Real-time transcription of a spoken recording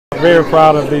very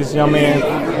proud of these young men.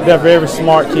 They're very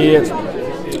smart kids.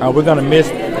 We're going to miss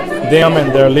them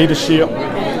and their leadership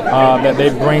that they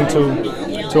bring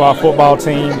to our football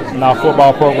team and our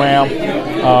football program,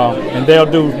 and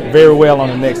they'll do very well on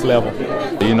the next level.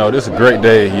 You know, this is a great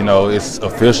day. You know, it's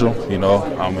official. You know,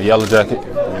 I'm a Yellow Jacket.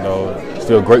 You know, it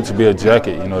feels great to be a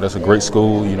Jacket. You know, that's a great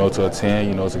school, you know, to attend.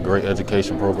 You know, it's a great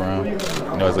education program.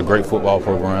 You know, it's a great football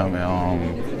program.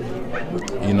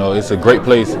 And, you know, it's a great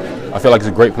place. I feel like it's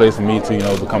a great place for me to, you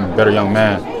know, become a better young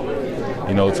man.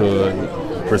 You know,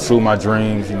 to pursue my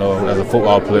dreams, you know, as a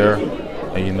football player.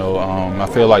 And, you know, I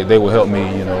feel like they will help me,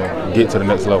 you know, get to the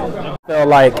next level. I felt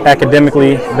like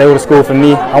academically they were the school for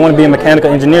me. I want to be a mechanical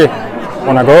engineer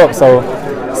when I grow up. So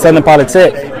Southern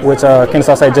Polytech, which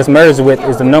Kennesaw State just merged with,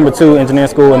 is the #2 engineering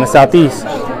school in the Southeast.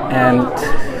 And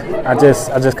I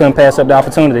just couldn't pass up the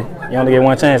opportunity. You only get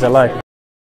one chance at life.